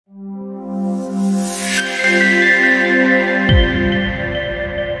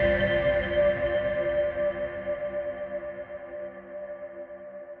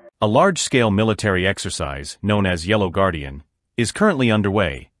A large-scale military exercise, known as Yellow Guardian, is currently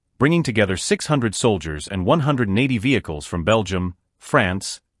underway, bringing together 600 soldiers and 180 vehicles from Belgium,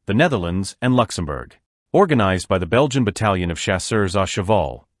 France, the Netherlands, and Luxembourg. Organized by the Belgian Battalion of Chasseurs à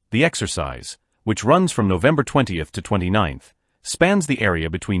Cheval, the exercise, which runs from November 20th to 29th, spans the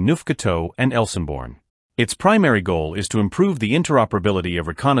area between Neufchâteau and Elsenborn. Its primary goal is to improve the interoperability of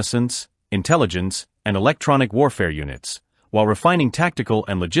reconnaissance, intelligence, and electronic warfare units, while refining tactical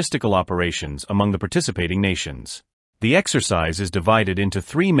and logistical operations among the participating nations. The exercise is divided into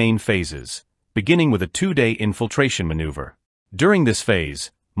 3 main phases, beginning with a 2-day infiltration maneuver. During this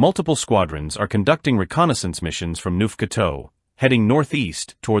phase, multiple squadrons are conducting reconnaissance missions from Neufchâteau, heading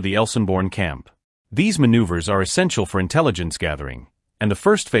northeast toward the Elsenborn camp. These maneuvers are essential for intelligence gathering, and the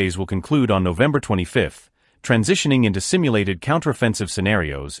first phase will conclude on November 25th, transitioning into simulated counteroffensive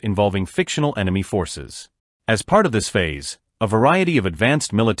scenarios involving fictional enemy forces. As part of this phase, a variety of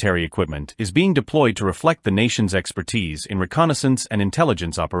advanced military equipment is being deployed to reflect the nation's expertise in reconnaissance and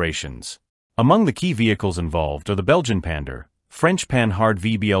intelligence operations. Among the key vehicles involved are the Belgian Pandur, French Panhard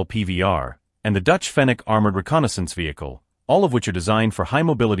VBL PVR, and the Dutch Fennek armored reconnaissance vehicle, all of which are designed for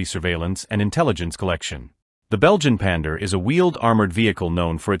high-mobility surveillance and intelligence collection. The Belgian Pandur is a wheeled armored vehicle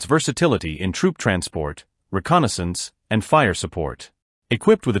known for its versatility in troop transport, reconnaissance, and fire support.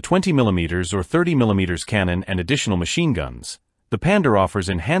 Equipped with a 20mm or 30mm cannon and additional machine guns, the Pandur offers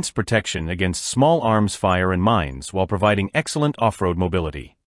enhanced protection against small arms fire and mines while providing excellent off-road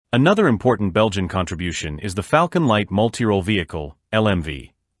mobility. Another important Belgian contribution is the Falcon Light Multirole Vehicle,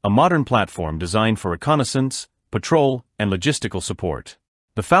 LMV, a modern platform designed for reconnaissance, patrol, and logistical support.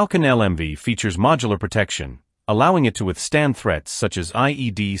 The Falcon LMV features modular protection, allowing it to withstand threats such as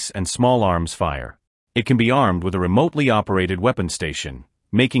IEDs and small arms fire. It can be armed with a remotely operated weapon station,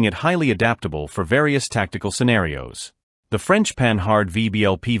 making it highly adaptable for various tactical scenarios. The French Panhard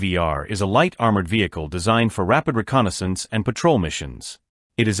VBL PVR is a light armored vehicle designed for rapid reconnaissance and patrol missions.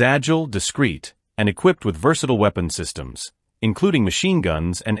 It is agile, discreet, and equipped with versatile weapon systems, including machine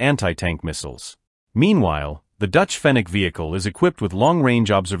guns and anti-tank missiles. Meanwhile, the Dutch Fennek vehicle is equipped with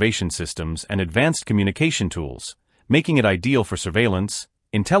long-range observation systems and advanced communication tools, making it ideal for surveillance,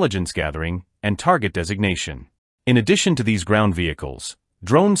 intelligence gathering, and target designation. In addition to these ground vehicles,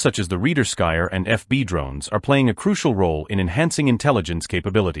 drones such as the Readerskyer and FB drones are playing a crucial role in enhancing intelligence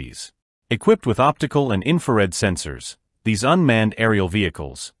capabilities. Equipped with optical and infrared sensors, these unmanned aerial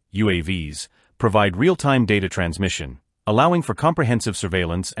vehicles, UAVs, provide real-time data transmission, allowing for comprehensive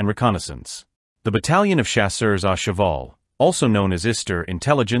surveillance and reconnaissance. The Battalion of Chasseurs à Cheval, also known as ISTER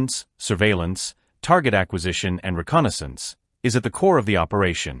Intelligence, Surveillance, Target Acquisition and Reconnaissance, is at the core of the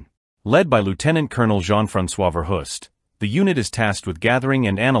operation. Led by Lieutenant Colonel Jean-François Verhust, the unit is tasked with gathering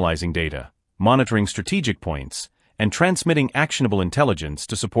and analyzing data, monitoring strategic points, and transmitting actionable intelligence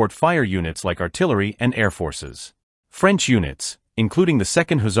to support fire units like artillery and air forces. French units, including the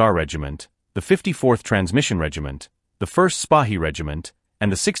 2nd Hussar Regiment, the 54th Transmission Regiment, the 1st Spahi Regiment,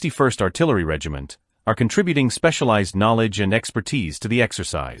 and the 61st Artillery Regiment, are contributing specialized knowledge and expertise to the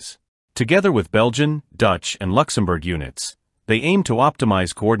exercise. Together with Belgian, Dutch, and Luxembourg units, they aim to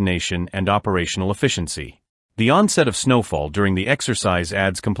optimize coordination and operational efficiency. The onset of snowfall during the exercise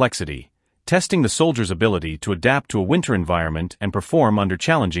adds complexity, testing the soldiers' ability to adapt to a winter environment and perform under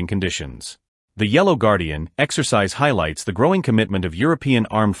challenging conditions. The Yellow Guardian exercise highlights the growing commitment of European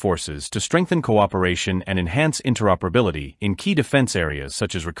armed forces to strengthen cooperation and enhance interoperability in key defense areas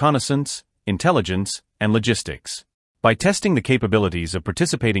such as reconnaissance, intelligence, and logistics. By testing the capabilities of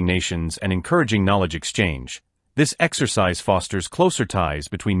participating nations and encouraging knowledge exchange, this exercise fosters closer ties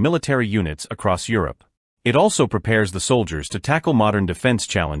between military units across Europe. It also prepares the soldiers to tackle modern defense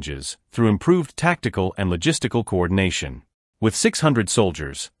challenges through improved tactical and logistical coordination. With 600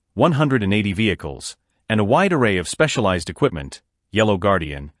 soldiers, 180 vehicles, and a wide array of specialized equipment, Yellow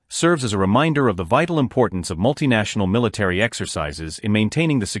Guardian serves as a reminder of the vital importance of multinational military exercises in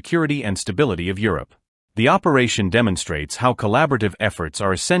maintaining the security and stability of Europe. The operation demonstrates how collaborative efforts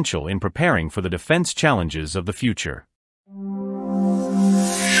are essential in preparing for the defense challenges of the future.